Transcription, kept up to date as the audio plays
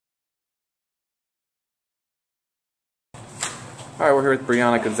All right, we're here with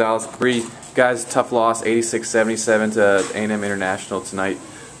Breanna Gonzalez. Bree, guys, tough loss, 86-77 to A&M-International tonight.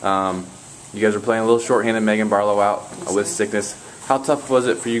 You guys were playing a little shorthanded, Megan Barlow out with sickness. How tough was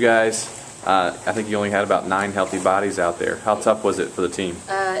it for you guys? I think you only had about 9 healthy bodies out there. How tough was it for the team?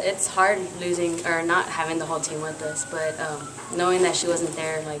 It's hard losing or not having the whole team with us, but knowing that she wasn't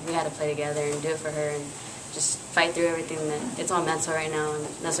there, like we had to play together and do it for her and just fight through everything. That it's all mental right now, and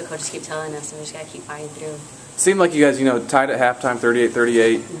that's what coaches keep telling us, and we just gotta keep fighting through. Seemed like you guys, tied at halftime,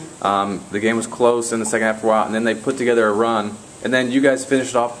 38-38. The game was close in the second half for a while, and then they put together a run, and then you guys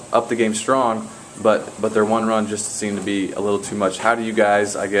finished up the game strong, but their one run just seemed to be a little too much. How do you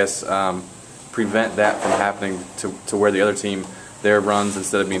guys, I guess, prevent that from happening to where the other team, their runs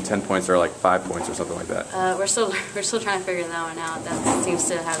instead of being 10 points are like 5 points or something like that? We're still trying to figure that one out. That seems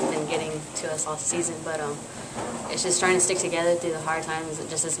to have been getting to us all season, but it's just trying to stick together through the hard times,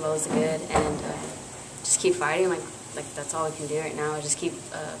 just as well as the good, and just keep fighting. Like that's all we can do right now. Just keep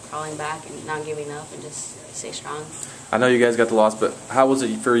crawling back and not giving up, and just stay strong. I know you guys got the loss, but how was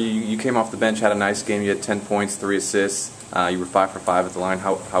it for you? You came off the bench, had a nice game. You had 10 points, 3 assists. You were 5 for 5 at the line.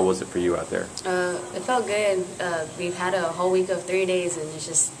 How was it for you out there? It felt good. We've had a whole week of 3 days, and it's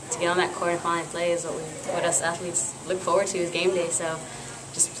just to get on that court and finally play is what us athletes look forward to is game day. So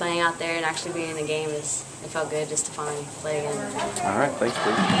just playing out there and actually being in the game, it felt good just to finally play again. All right, thanks,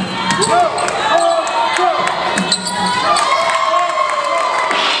 please.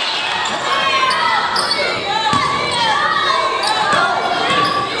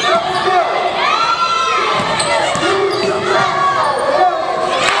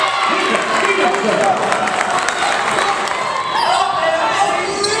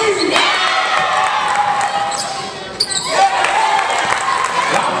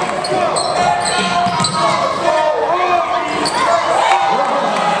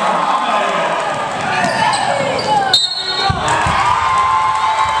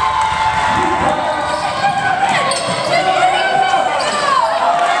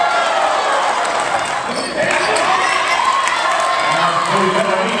 We